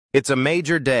It's a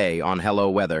major day on Hello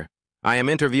Weather. I am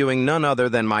interviewing none other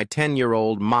than my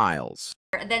 10-year-old Miles.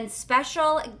 Then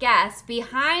special guest,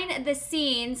 behind the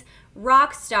scenes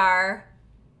rock star,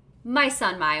 my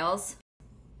son Miles.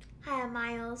 Hi, I'm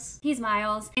Miles. He's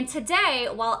Miles. And today,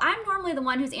 while I'm normally the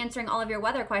one who's answering all of your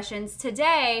weather questions,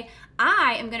 today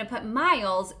I am gonna put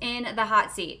Miles in the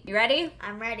hot seat. You ready?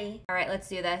 I'm ready. All right, let's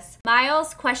do this.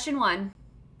 Miles, question 1.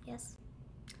 Yes.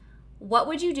 What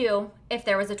would you do if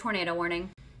there was a tornado warning?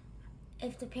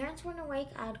 If the parents weren't awake,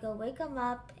 I'd go wake them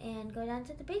up and go down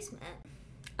to the basement.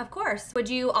 Of course. Would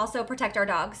you also protect our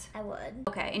dogs? I would.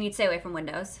 Okay, and you'd stay away from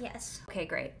windows? Yes. Okay,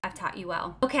 great. I've taught you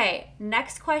well. Okay,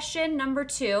 next question, number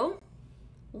 2.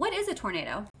 What is a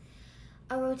tornado?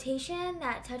 A rotation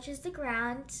that touches the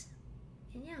ground,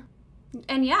 and yeah.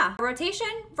 And yeah, a rotation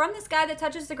from the sky that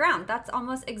touches the ground. That's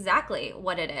almost exactly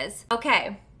what it is.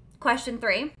 Okay, question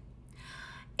 3.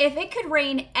 If it could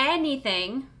rain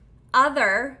anything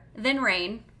other than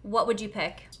rain, what would you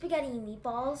pick? Spaghetti and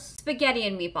meatballs. Spaghetti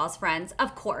and meatballs, friends.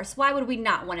 Of course. Why would we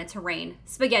not want it to rain?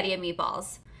 Spaghetti and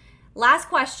meatballs. Last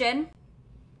question.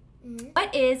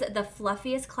 What is the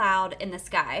fluffiest cloud in the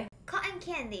sky? Cotton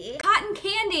candy. Cotton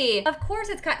candy. Of course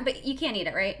it's cotton, but you can't eat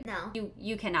it, right? No.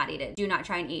 You cannot eat it. Do not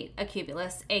try and eat a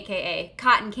cumulus, aka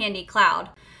cotton candy cloud.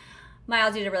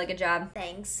 Miles, you did a really good job.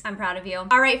 Thanks. I'm proud of you.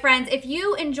 All right, friends, if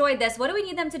you enjoyed this, what do we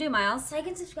need them to do, Miles? Like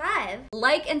and subscribe.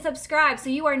 Like and subscribe so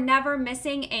you are never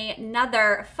missing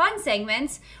another fun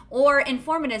segment or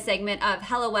informative segment of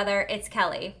Hello Weather. It's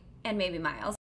Kelly and maybe Miles.